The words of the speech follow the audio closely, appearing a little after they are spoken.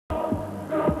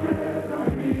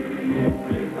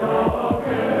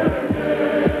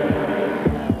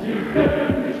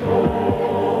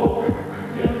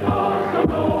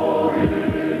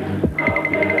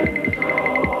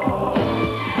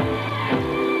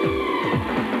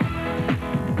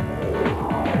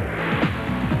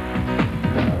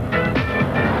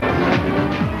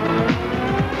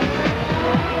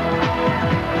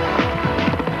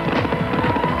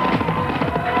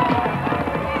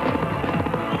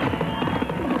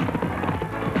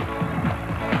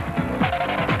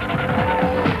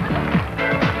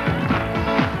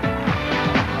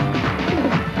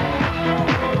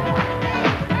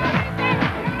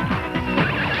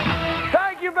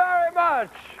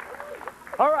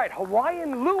All right,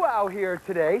 Hawaiian luau here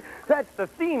today. That's the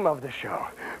theme of the show.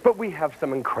 But we have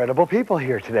some incredible people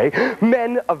here today.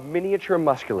 Men of miniature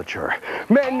musculature.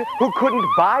 Men who couldn't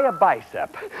buy a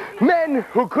bicep. Men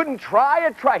who couldn't try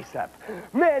a tricep.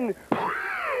 Men...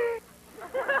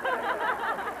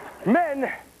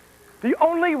 Men, the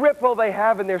only ripple they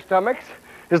have in their stomachs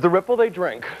is the ripple they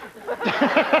drink.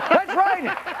 That's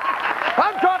right!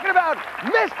 I'm talking about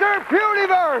Mr.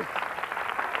 Punyverse!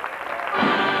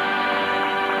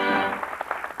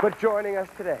 But joining us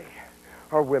today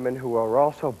are women who are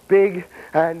also big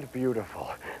and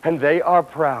beautiful, and they are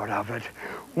proud of it.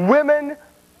 Women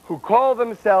who call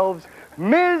themselves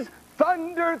Ms.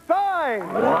 Thunder Thighs.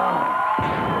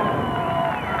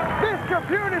 Mr.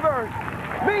 Punyverse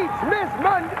meets Miss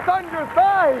Thunder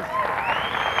Thighs.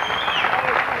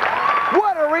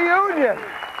 What a reunion!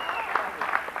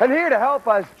 And here to help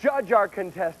us judge our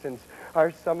contestants are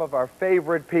some of our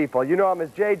favorite people. You know him as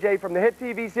JJ from the hit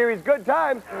TV series Good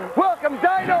Times. Welcome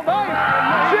Dynamite,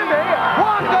 Jimmy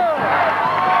Walker!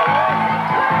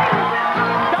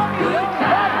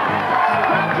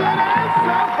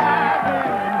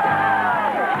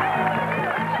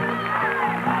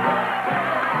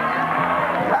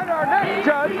 And our next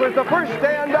judge was the first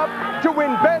stand-up to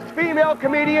win Best Female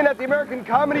Comedian at the American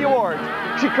Comedy Awards.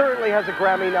 She currently has a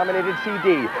Grammy-nominated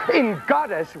CD, In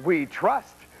Goddess We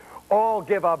Trust. All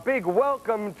give a big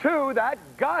welcome to that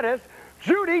goddess,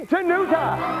 Judy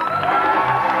Tenuta.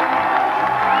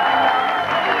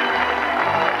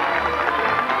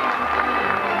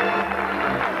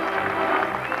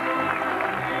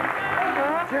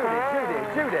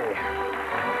 Judy.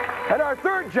 And our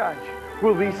third judge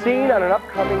will be seen on an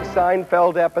upcoming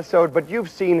Seinfeld episode, but you've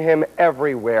seen him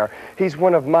everywhere. He's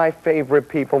one of my favorite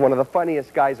people, one of the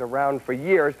funniest guys around for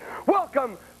years.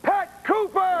 Welcome, Pat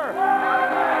Cooper!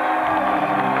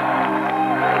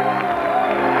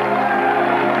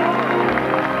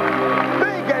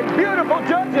 Big and beautiful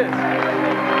judges!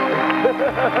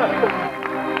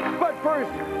 But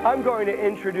first, I'm going to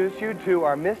introduce you to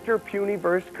our Mr.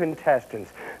 Punyverse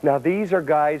contestants. Now, these are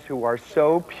guys who are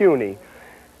so puny,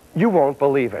 you won't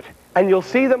believe it. And you'll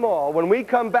see them all when we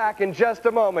come back in just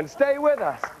a moment. Stay with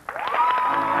us.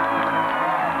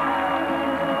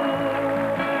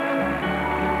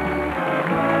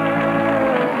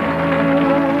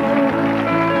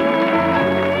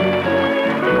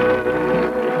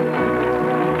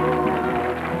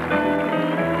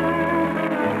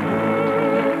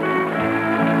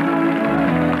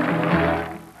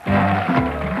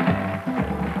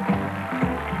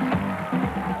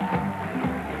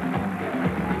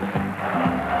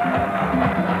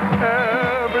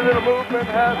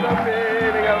 Has a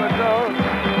meaning of its own.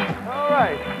 All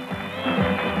right.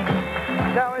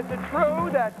 Now, is it true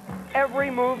that every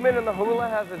movement in the hula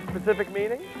has a specific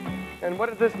meaning? And what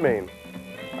does this mean?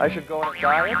 I should go on a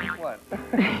diet? What?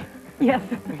 Yes.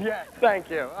 Yes, thank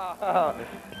you. Oh,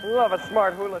 love a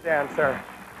smart hula dancer.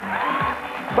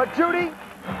 But Judy,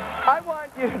 I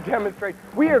want you to demonstrate.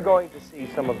 We are going to see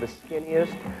some of the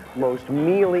skinniest, most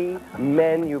mealy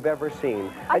men you've ever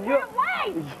seen. I can't wait!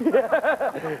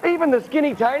 Yeah. Even the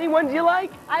skinny, tiny ones you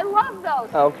like? I love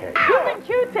those. Okay. Human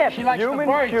Q-tips. She likes Human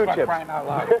the birds Q-tips. for crying out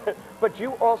loud. But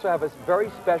you also have a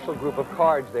very special group of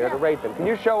cards there to rate them. Can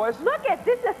you show us? Look at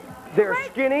this. They're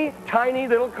skinny, tiny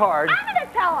little cards. I'm going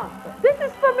to tell them. This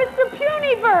is for Mr.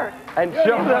 Punyverse. And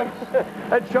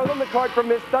show them the card from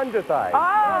Miss Thunder Thighs.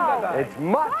 Oh. It's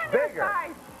much bigger.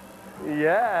 Thighs.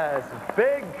 Yes,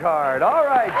 big card. All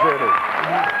right, Judy.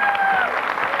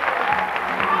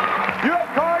 You have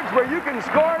cards where you can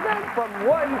score them from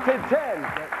 1 to 10.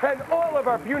 And all of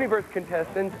our Punyverse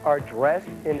contestants are dressed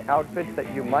in outfits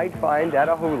that you might find at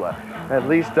a hula. At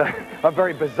least a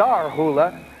very bizarre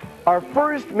hula. Our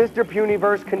first Mr.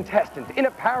 Punyverse contestant in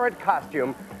a parrot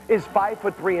costume is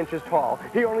 5'3" tall.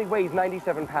 He only weighs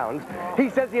 97 pounds. He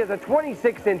says he has a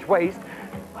 26-inch waist.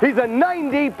 He's a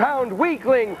 90-pound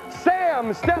weakling.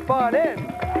 Sam, step on in.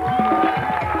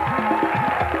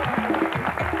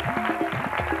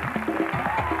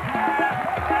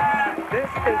 This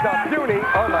is a puny.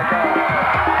 Oh my God.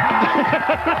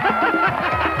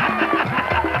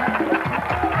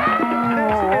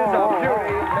 This is a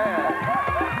puny man.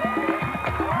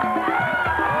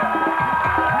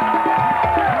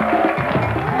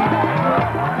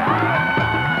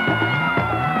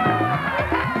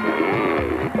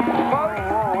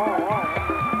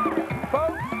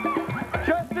 Folks,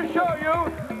 just to show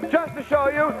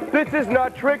you, this is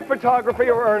not trick photography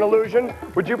or an illusion.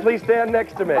 Would you please stand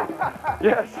next to me?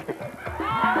 Yes.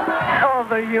 Oh,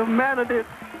 the humanity.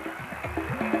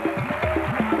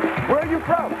 Where are you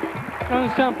from?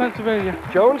 Jonestown, Pennsylvania.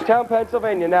 Jonestown,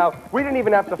 Pennsylvania. Now, we didn't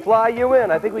even have to fly you in.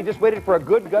 I think we just waited for a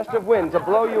good gust of wind to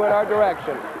blow you in our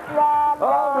direction.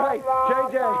 All right,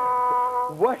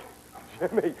 JJ, what,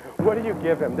 Jimmy, what do you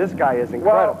give him? This guy is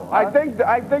incredible. Well, I think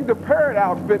the parrot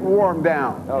outfit wore him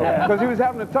down. Because he was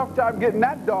having a tough time getting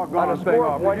that doggone thing off. On a score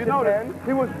of 1 to 10?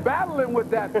 He was battling with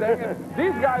that thing, and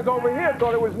these guys over here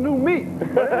thought it was new meat.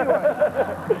 But anyway,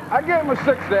 I gave him a 6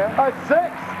 there. A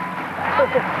 6.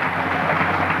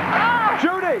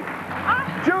 Judy!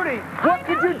 Judy, what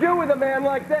could you do with a man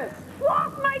like this?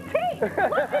 Floss my teeth. Look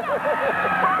at him.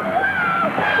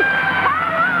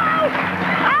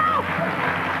 Ow!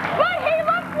 But he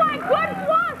looks like good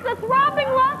floss that's robbing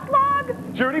Lost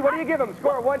Log. Judy, what do you give him?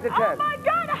 Score of 1 to 10. Oh, my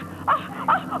God.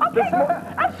 Okay.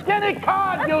 Skinny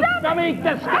card, you scummy.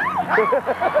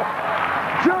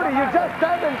 Judy, you just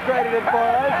demonstrated it for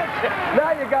us.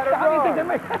 Now you got it wrong.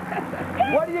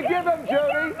 What do you give him, He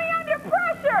Judy? gets me under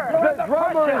pressure. The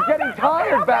drummer is getting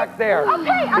tired back there.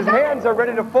 Okay, His hands are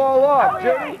ready to fall off.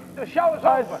 Judy, The show is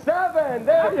a over. 7.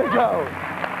 There you go.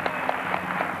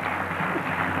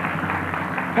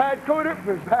 Pat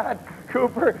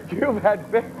Cooper,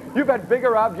 you've had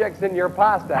bigger objects in your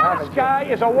pasta, haven't This you? guy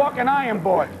is a walking iron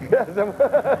board. Yes,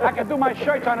 I can do my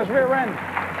shirts on his rear end.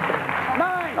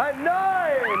 9. a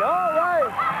 9. All right.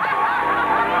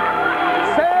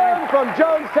 Sam from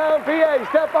Jonestown, PA.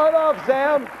 Step on off,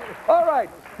 Sam. All right.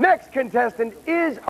 Next contestant is